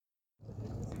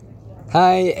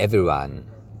Hi everyone.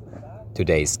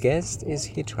 Today's guest is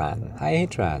Hitran. Hi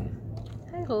Hitran.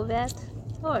 Hi, Robert.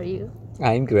 How are you?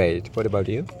 I'm great. What about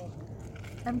you?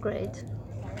 I'm great.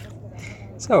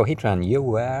 So Hitran, you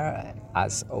were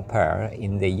as au pair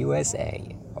in the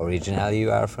USA. Originally you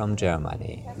are from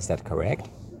Germany. Is that correct?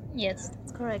 Yes,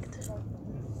 that's correct.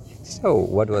 So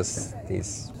what was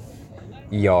this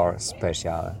your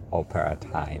special au pair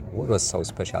time? What was so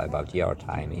special about your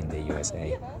time in the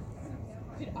USA?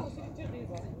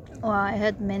 Well, I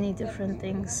had many different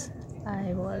things.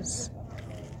 I was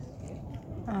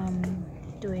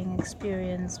doing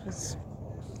experience with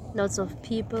lots of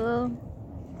people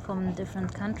from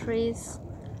different countries.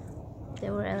 They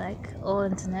were like all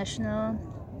international.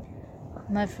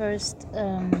 My first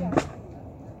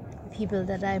people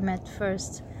that I met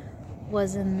first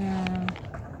was in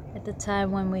at the time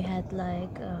when we had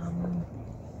like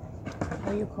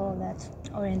how you call that,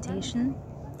 orientation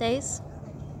days.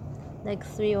 Like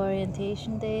 3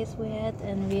 orientation days we had,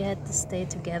 and we had to stay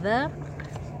together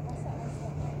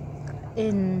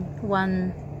in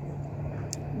one.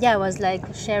 Yeah, I was like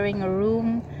sharing a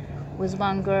room with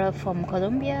one girl from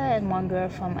Colombia and one girl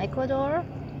from Ecuador,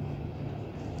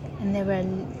 and they were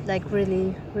like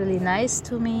really really nice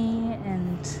to me.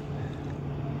 And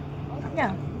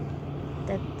yeah,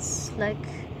 that's like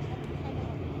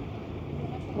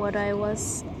what I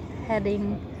was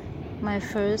having my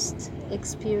first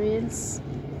experience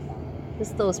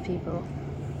with those people.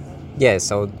 Yeah,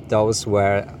 so those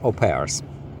were au pairs.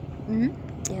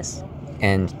 Yes.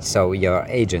 And so your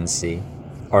agency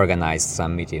organized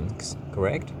some meetings,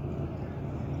 correct?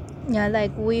 Yeah,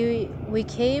 like we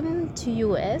came to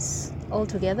US all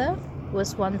together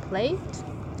with one plane,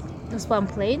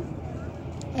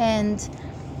 and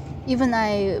even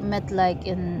I met like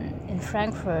in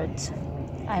Frankfurt,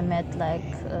 I met like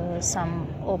some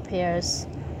au pairs,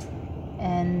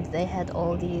 and they had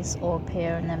all these au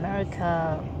pair in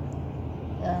America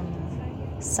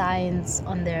signs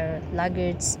on their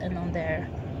luggage and on their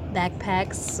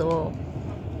backpacks. So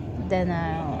then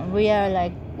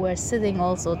we're sitting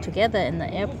also together in the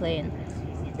airplane.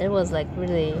 It was like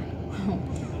really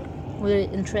really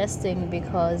interesting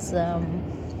because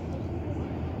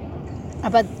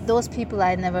but those people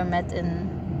I never met in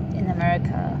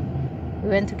America. We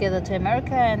went together to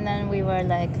America, and then we were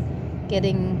like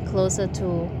getting closer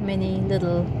to many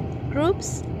little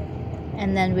groups,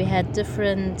 and then we had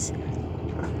different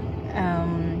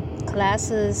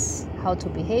classes, how to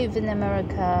behave in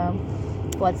America,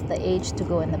 what's the age to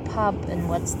go in the pub, and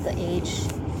what's the age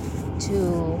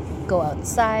to go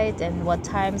outside, and what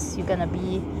times you're gonna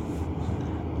be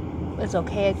it's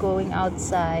okay going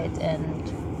outside.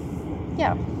 And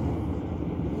yeah,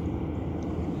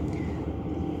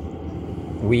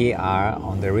 We are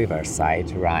on the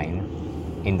riverside Rhine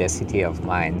in the city of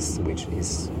Mainz, which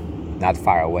is not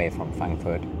far away from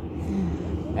Frankfurt.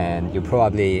 And you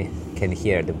probably can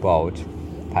hear the boat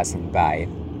passing by,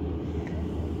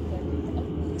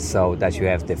 so that you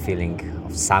have the feeling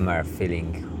of summer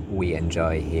feeling we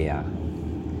enjoy here.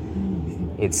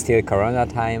 It's still Corona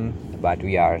time, but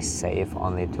we are safe,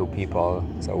 only 2 people,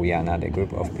 so we are not a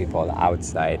group of people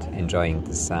outside enjoying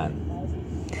the sun.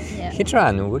 yeah.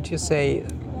 Hitran, would you say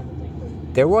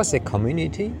there was a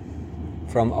community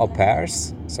from au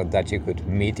pairs so that you could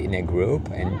meet in a group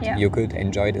and Yeah. you could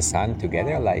enjoy the sun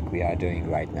together like we are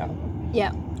doing right now?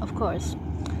 Yeah, of course.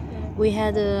 We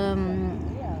had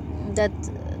that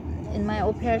in my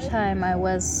au pair time. I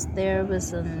was there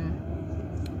with a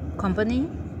company,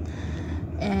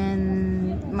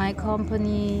 and my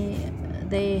company,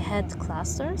 they had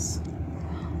clusters.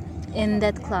 In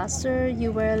that cluster,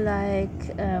 you were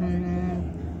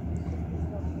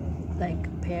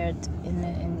paired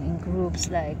in groups.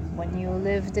 Like when you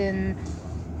lived in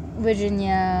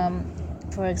Virginia,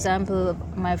 for example,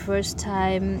 my first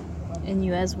time in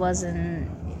US was in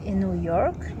New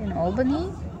York, in Albany,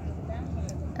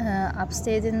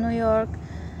 upstate in New York.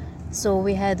 So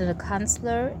we had a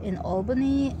counselor in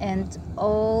Albany, and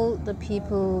all the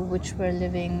people which were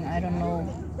living, I don't know,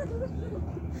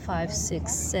 5,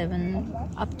 6, 7,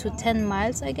 up to 10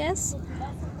 miles, I guess,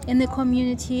 in the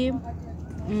community.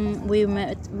 We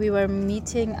were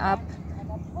meeting up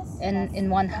in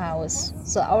one house.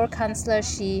 So our counselor,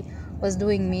 she was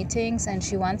doing meetings, and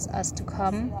she wants us to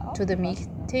come to the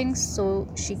meetings so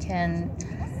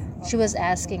she was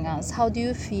asking us, how do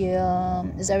you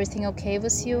feel? Is everything okay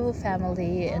with you,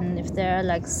 family? And if there are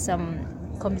like some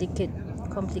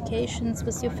complications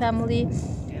with your family,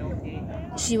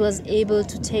 she was able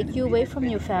to take you away from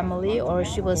your family, or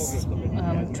she was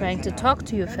trying to talk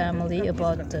to your family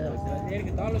about the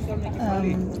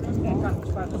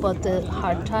about the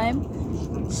hard time.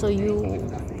 So you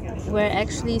were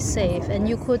actually safe, and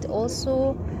you could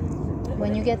also,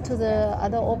 when you get to the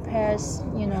other au pairs,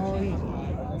 you know,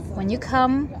 when you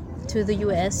come to the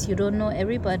US, you don't know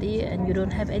everybody and you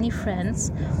don't have any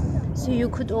friends. So you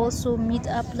could also meet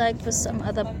up like with some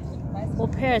other au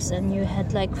pairs, and you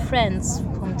had like friends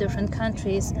from different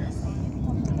countries.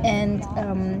 And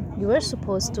you were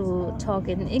supposed to talk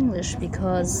in English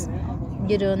because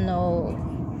you don't know,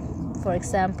 for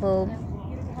example,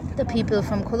 the people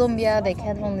from Colombia, they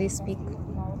can only speak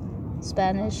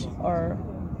Spanish, or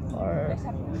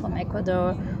from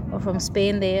Ecuador or from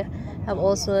Spain, they have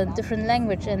also a different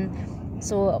language. And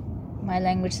so my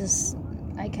language is,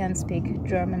 I can speak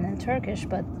German and Turkish,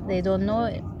 but they don't know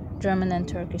German and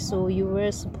Turkish. So you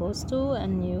were supposed to,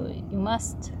 and you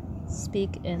must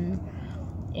speak in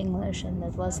English, and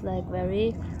that was like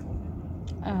very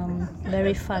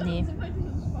funny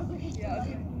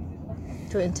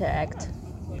to interact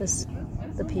with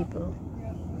the people.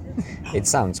 It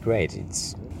sounds great.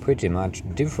 It's pretty much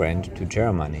different to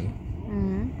Germany,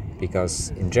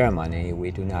 because in Germany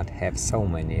we do not have so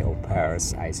many au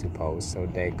pairs, I suppose, so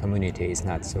the community is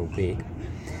not so big.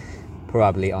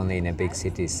 Probably only in the big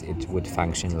cities it would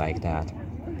function like that.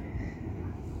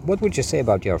 What would you say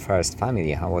about your first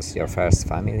family? How was your first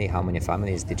family? How many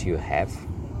families did you have?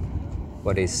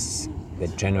 What is the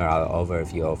general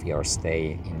overview of your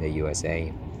stay in the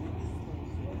USA?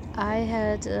 I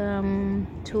had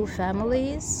 2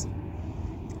 families,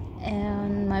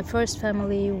 and my first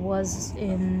family was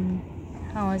in,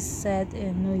 how I said,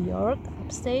 in New York,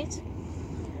 upstate.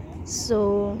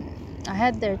 So I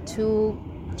had there 2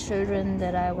 children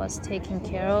that I was taking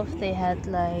care of. They had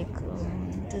like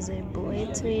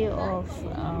disability of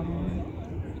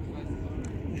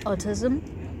autism.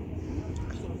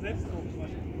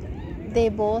 They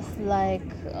both like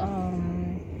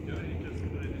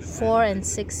 4 and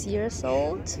 6 years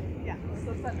old.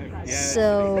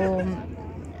 So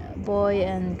boy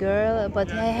and girl, but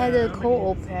I had a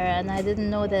co-au pair, and I didn't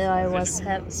know that I was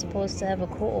supposed to have a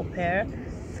co-au pair.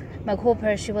 My co-au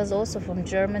pair, she was also from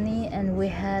Germany, and we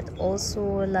had also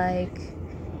like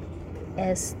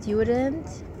a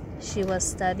student. She was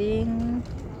studying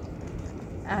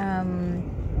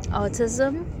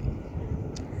autism.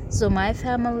 So my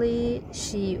family,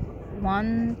 she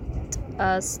wanted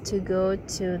us to go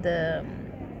to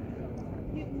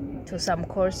some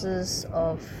courses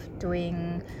of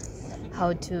doing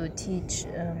how to teach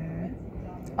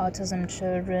autism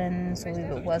children. So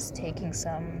we was taking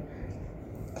some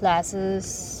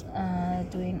classes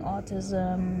doing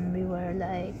autism. We were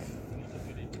like,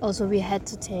 also we had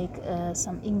to take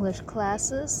some English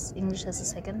classes, English as a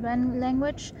second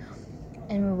language,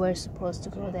 and we were supposed to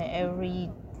go there every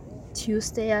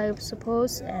Tuesday, I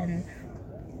suppose, and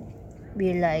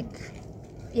we like,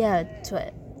 yeah,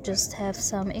 to just have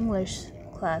some English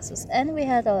classes. And we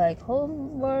had like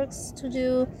homeworks to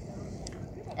do,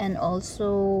 and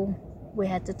also we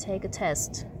had to take a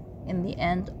test in the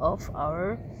end of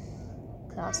our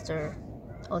cluster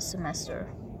or semester.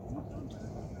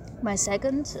 My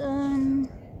second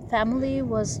family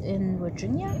was in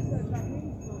Virginia.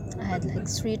 I had like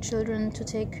 3 children to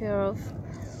take care of.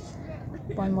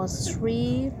 One was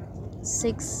 3,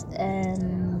 6,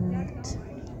 and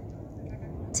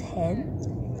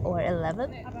 10 or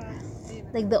 11.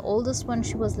 Like the oldest one,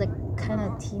 she was like kind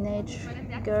of teenage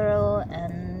girl,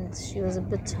 and she was a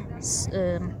bit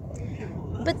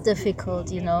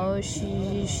difficult, you know.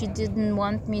 She didn't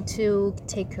want me to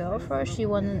take care of her. She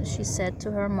said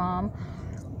to her mom,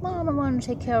 I want to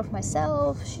take care of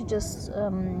myself. She just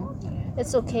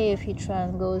it's okay if he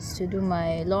goes to do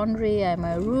my laundry in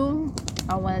my room.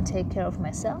 I want to take care of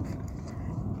myself.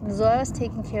 So I was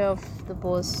taking care of the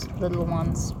both little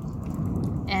ones,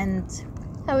 and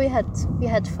we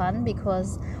had fun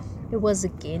because it was a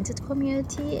gated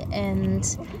community,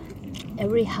 and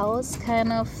every house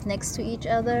kind of next to each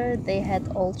other, they had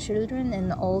all children,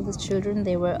 and all the children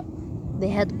they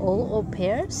had all au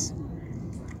pairs,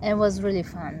 and it was really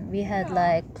fun. We had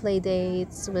like play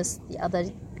dates with the other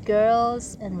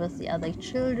girls and with the other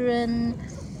children.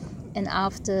 And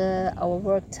after our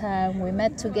work time, we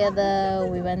met together,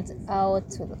 we went out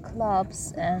to the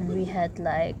clubs, and we had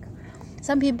like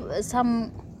some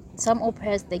au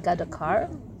pairs, they got a car.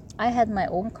 I had my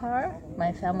own car.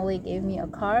 My family gave me a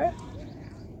car.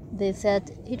 They said,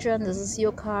 Hijran, this is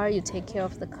your car, you take care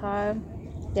of the car,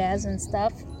 gas and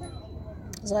stuff.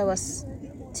 So I was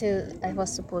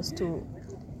supposed to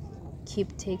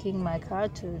keep taking my car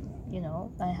to, you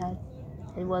know,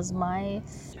 it was my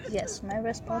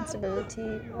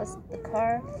responsibility was the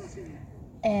car.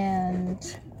 And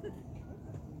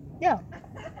yeah,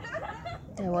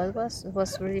 it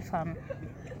was really fun.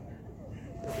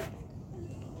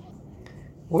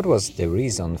 What was the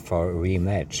reason for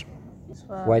rematch?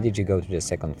 Why did you go to the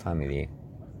second family?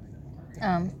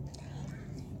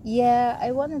 Yeah,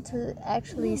 I wanted to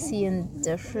actually see in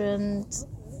different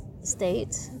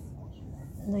state.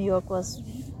 New York was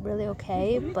really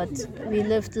okay, but we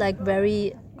lived like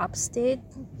very upstate,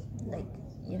 like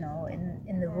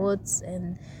in the woods,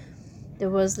 and there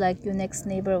was like your next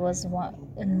neighbor was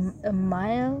a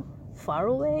mile far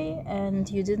away, and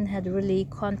you didn't had really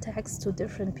contacts to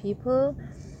different people.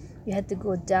 You had to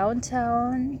go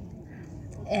downtown,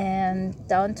 and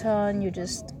downtown you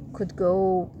just could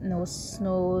go, no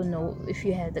snow, no, if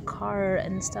you had a car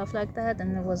and stuff like that.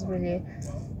 And it was really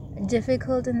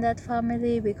difficult in that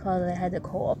family because I had a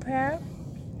co-au pair.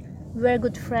 We were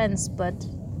good friends, but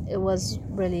it was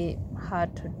really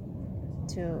hard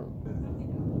to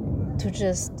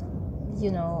just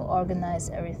organize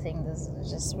everything. This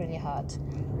is just really hard.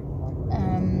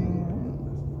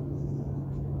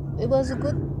 It was a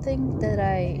good thing that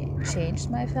I changed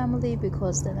my family,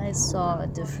 because then I saw a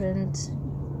different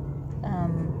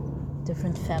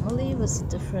family with a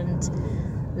different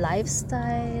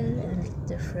lifestyle and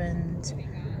different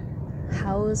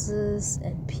houses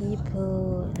and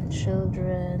people and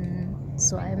children.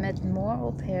 So I met more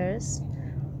au pairs,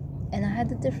 and I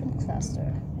had a different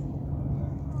cluster.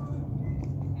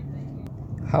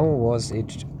 How was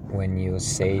it when you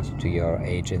said to your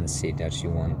agency that you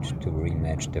want to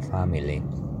rematch the family?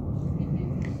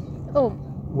 Oh,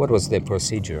 what was the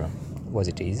procedure? Was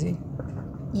it easy?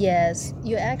 Yes,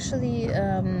 you actually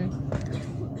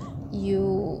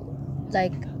you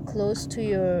like close to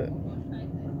your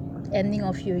ending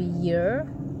of your year,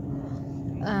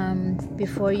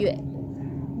 before your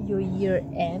year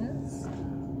ends,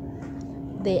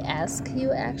 they ask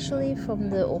you, actually, from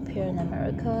the au pair in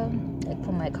America, like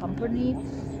from my company,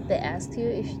 they ask you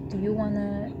if do you want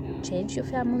to change your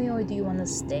family, or do you want to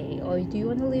stay, or do you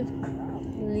want to leave,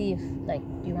 like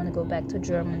do you want to go back to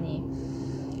Germany.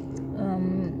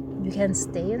 You can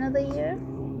stay another year,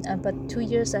 but 2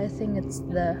 years, I think it's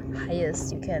the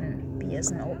highest you can be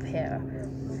as an au pair.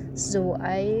 So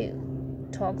I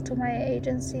talked to my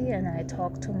agency, and I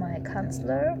talked to my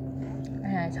counselor,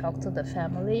 and I talked to the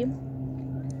family,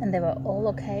 and they were all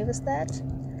okay with that.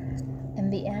 In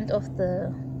the end of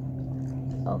the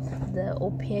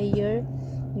au pair year,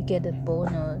 you get a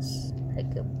bonus,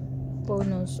 like a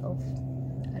bonus of,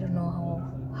 I don't know how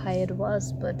high it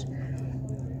was, but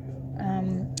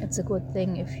it's a good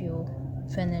thing if you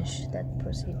finish that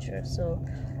procedure. So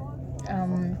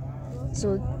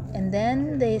and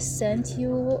then they sent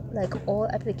you like all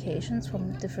applications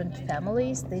from different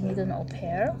families. They need an au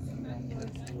pair,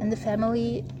 and the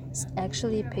family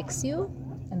actually picks you,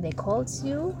 and they calls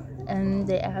you, and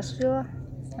they ask you.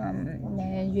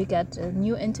 You get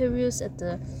new interviews at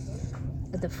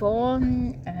the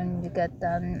phone, and you get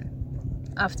done.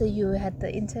 After you had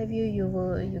the interview,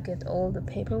 you get all the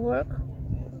paperwork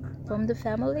from the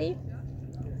family,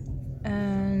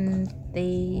 and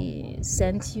they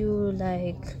sent you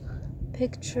like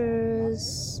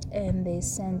pictures, and they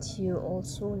sent you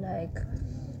also like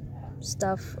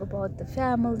stuff about the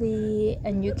family,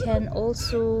 and you can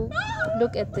also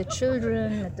look at the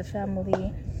children, at the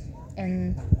family,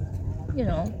 and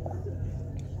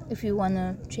if you want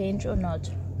to change or not.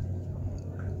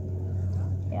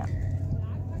 Yeah.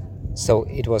 So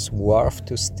it was worth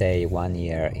to stay 1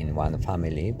 year in one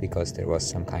family because there was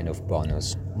some kind of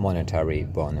bonus, monetary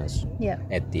bonus, Yeah.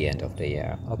 at the end of the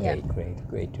year. Okay, Yeah.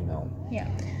 great to know. Yeah.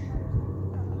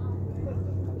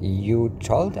 You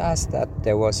told us that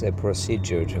there was a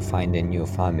procedure to find a new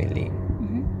family.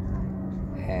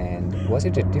 And was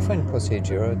it a different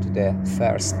procedure to the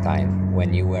first time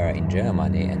when you were in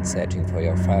Germany and searching for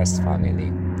your first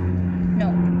family?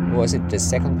 No. Was it the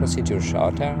second procedure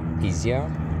shorter, easier?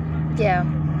 Yeah,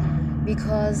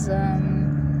 because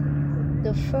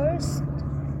the first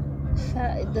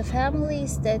the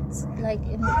families that like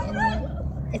in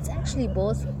it's actually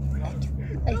both.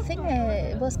 I think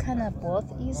it was kind of both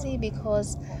easy,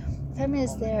 because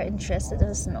families, they're interested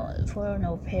for an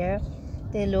au pair.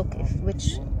 They look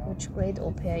which grade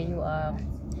au pair you are.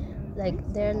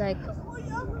 Like they're like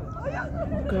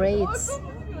grades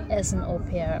as an au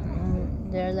pair.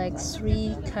 There are like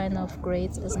 3 kind of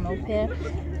grades as an au pair.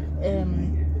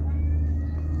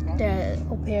 The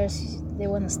au pairs, they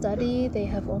want to study. They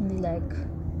have only like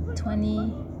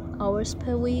 20 hours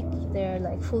per week. They're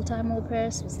like full-time au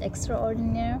pairs with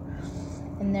extraordinaire,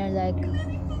 and they're like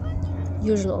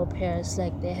usual au pairs.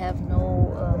 Like they have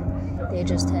no, they're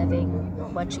just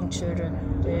watching children.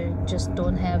 They just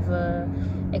don't have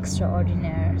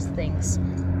extraordinary things.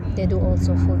 They do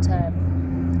also full time.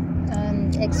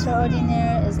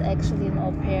 Extraordinaire is actually an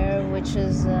au pair which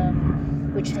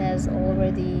has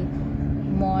already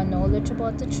more knowledge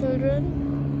about the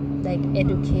children, like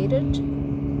educated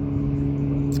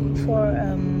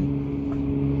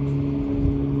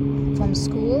from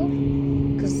school,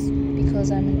 because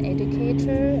I'm an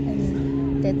educator,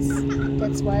 and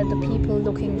that's why the people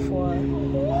looking for,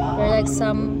 there are like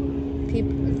some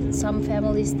people, some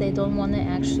families, they don't want to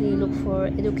actually look for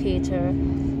educator.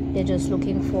 They're just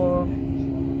looking for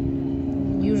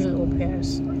usual au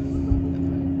pairs. You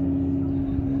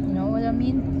know what I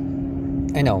mean?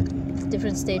 I know.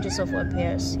 Different stages of au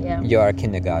pairs, yeah. You are a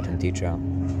kindergarten teacher.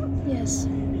 Yes.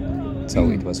 So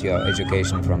it was your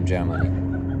education from Germany.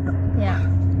 Yeah.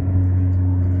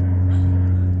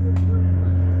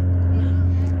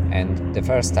 And the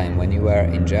first time when you were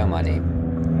in Germany,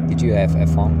 did you have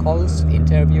phone calls,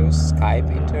 interviews, Skype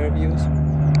interviews?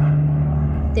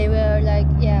 They were like,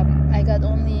 yeah, I got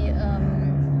only,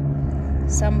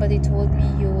 somebody told me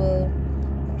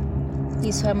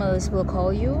these families will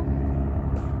call you.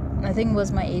 I think it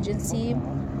was my agency.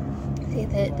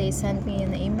 They sent me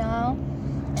an email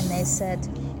and they said,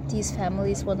 these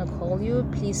families want to call you,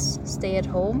 please stay at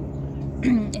home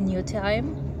in your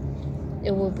time.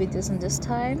 It will be this and this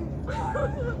time.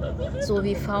 So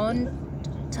we found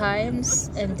times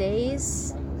and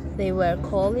days they were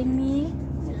calling me,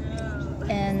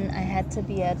 and I had to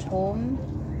be at home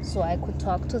so I could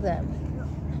talk to them.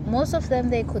 Most of them,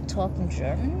 they could talk in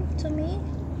German to me,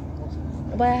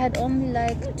 but I had only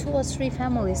like 2 or 3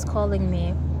 families calling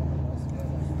me.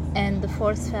 And the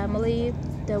 4th family,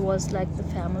 there was like the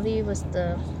family with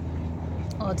the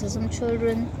autism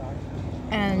children,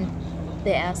 and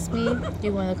they asked me, do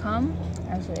you want to come?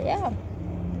 I said, yeah,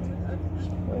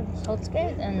 sounds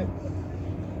great.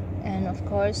 And of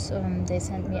course, they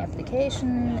sent me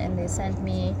application, and they sent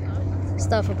me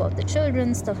stuff about the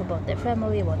children, stuff about their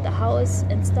family, about the house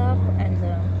and stuff. And,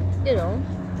 you know,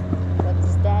 what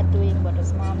is dad doing? What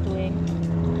is mom doing?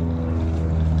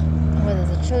 What is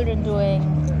the children doing?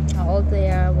 How old they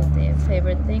are? What their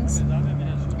favorite things.